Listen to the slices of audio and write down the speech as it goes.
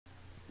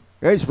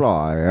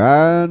H-Fly,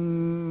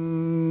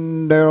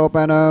 and they're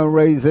open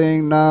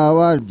racing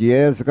now.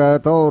 Jessica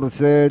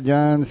Torse,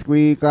 John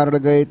Squeak out of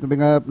the gate,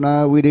 moving up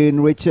now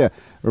within reach.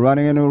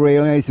 Running in the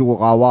rail is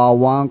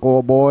Wakawawan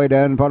Cowboy,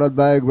 then followed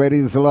by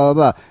Greatest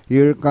Love.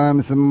 Here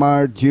comes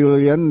Mark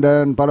Julian,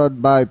 then followed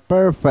by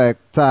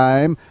Perfect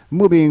Time.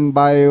 Moving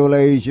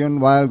Violation,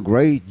 while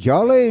Great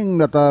Jolling,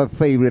 that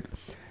favorite,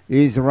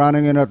 is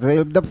running in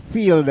the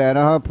field, and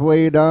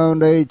halfway down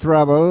they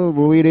travel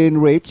within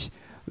reach.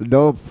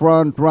 The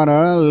front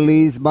runner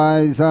leads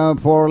by some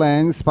 4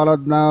 lengths,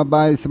 followed now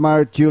by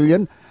Smart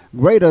Julian.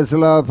 Greatest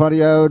Love for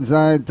the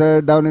outside.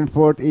 Third down in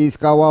fourth is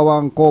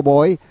Kawawang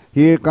Cowboy.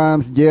 Here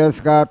comes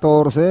Jessica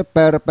Torse,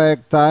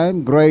 Perfect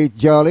Time, Great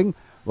Jolling,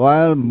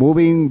 while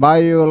Moving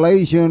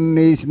Violation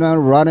is now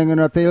running in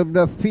the tail of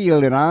the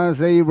field, and as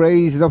they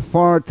race the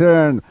far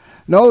turn,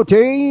 no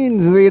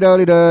change with the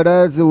leader,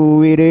 that's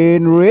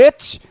within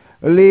reach.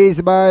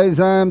 Leads by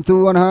some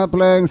 2.5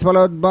 lengths,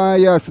 followed by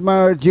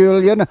Smart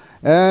Julian.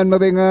 And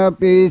moving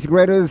up is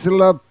Greatest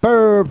Love,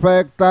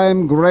 Perfect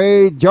Time,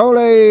 Great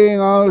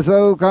Jolling.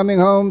 Also coming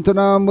home to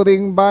now,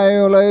 Moving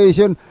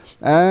Violation.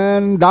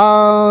 And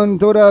down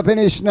to the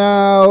finish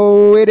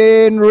now,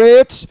 within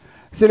reach.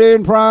 Still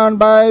in front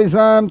by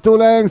some 2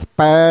 lengths,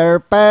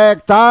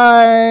 Perfect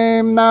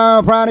Time.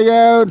 Now from the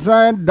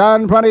outside,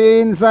 down from the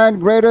inside,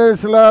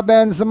 Greatest Love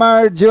and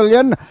Smart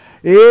Julian.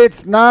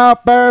 It's now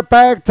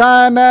Perfect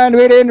Time, and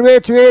within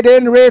reach,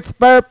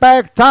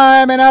 Perfect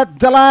Time, and at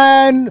the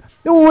line,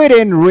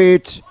 within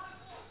reach.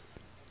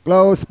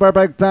 Close,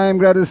 Perfect Time,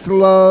 Greatest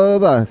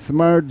Love,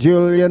 Smart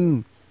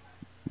Julian,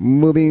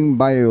 Moving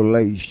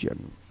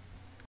Violation.